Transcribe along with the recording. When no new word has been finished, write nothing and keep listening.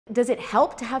Does it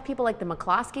help to have people like the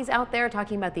McCloskeys out there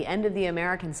talking about the end of the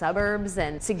American suburbs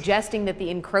and suggesting that the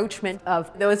encroachment of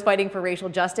those fighting for racial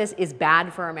justice is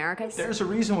bad for America? There's a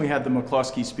reason we had the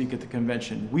McCloskeys speak at the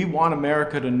convention. We want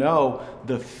America to know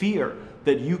the fear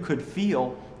that you could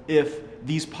feel if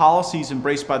these policies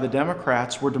embraced by the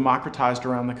Democrats were democratized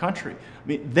around the country. I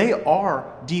mean, they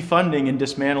are defunding and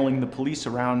dismantling the police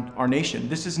around our nation.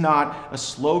 This is not a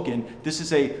slogan. This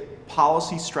is a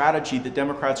policy strategy that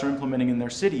Democrats are implementing in their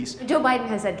cities. Joe Biden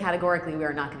has said categorically we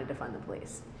are not going to defund the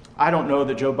police. I don't know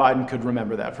that Joe Biden could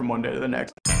remember that from one day to the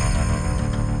next.